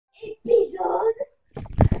épisode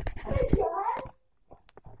spécial.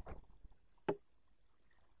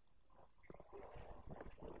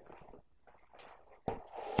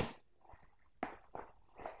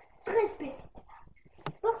 Très spécial.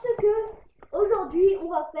 Parce que aujourd'hui, on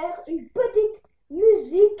va faire une petite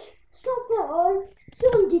musique sans parole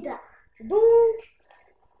sur une guitare. Donc,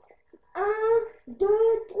 1, 2,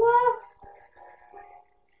 3.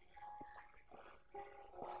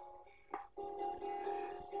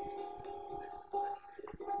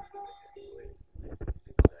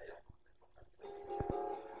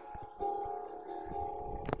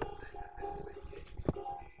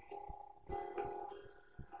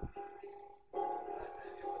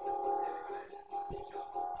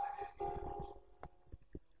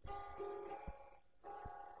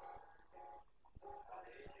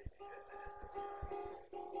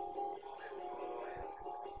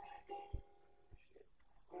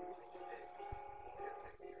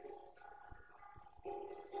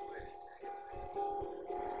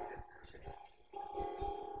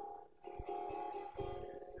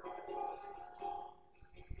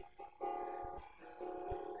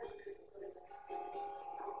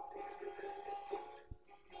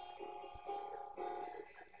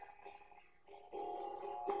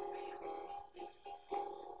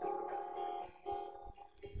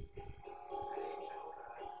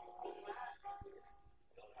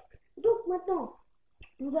 Donc maintenant,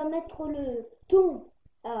 on va mettre le ton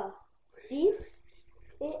à 6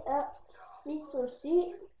 et à 6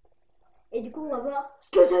 aussi. Et du coup, on va voir ce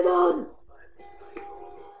que ça donne.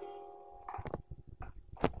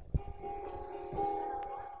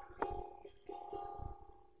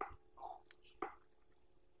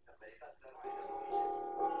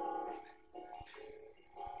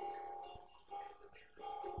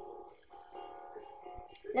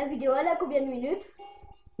 La vidéo, elle a combien de minutes?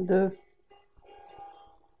 2.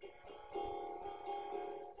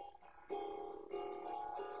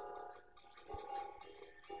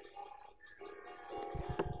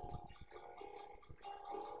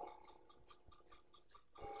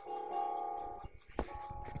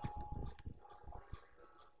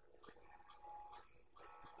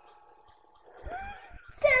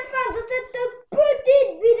 C'est la fin de cette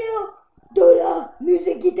petite vidéo de la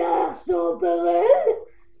musique guitare sans parole.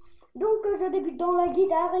 Donc je débute dans la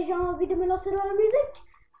guitare et j'ai envie de me lancer dans la musique.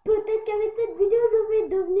 Peut-être qu'avec cette vidéo je vais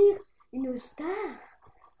devenir une star.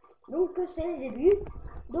 Donc c'est le début.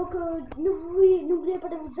 Donc n'oubliez pas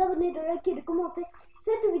de vous abonner, de liker, de commenter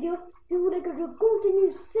cette vidéo. Si vous voulez que je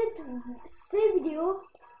continue ces vidéos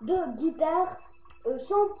de guitare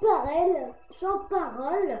sans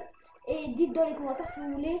parole. Et dites dans les commentaires si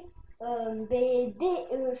vous voulez des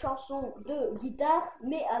chansons de guitare,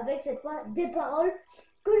 mais avec cette fois des paroles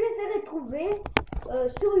que j'essaierai de trouver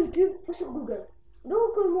sur YouTube ou sur Google.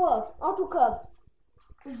 Donc moi, en tout cas,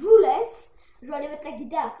 je vous laisse. Je vais aller mettre la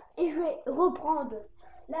guitare et je vais reprendre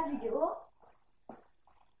la vidéo.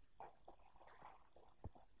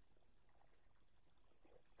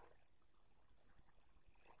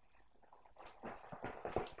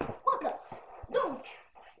 Voilà. Donc,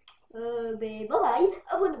 bye bye.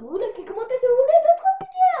 Abonnez-vous, likez, commentez si vous voulez d'autres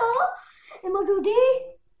vidéos. Et moi je vous dis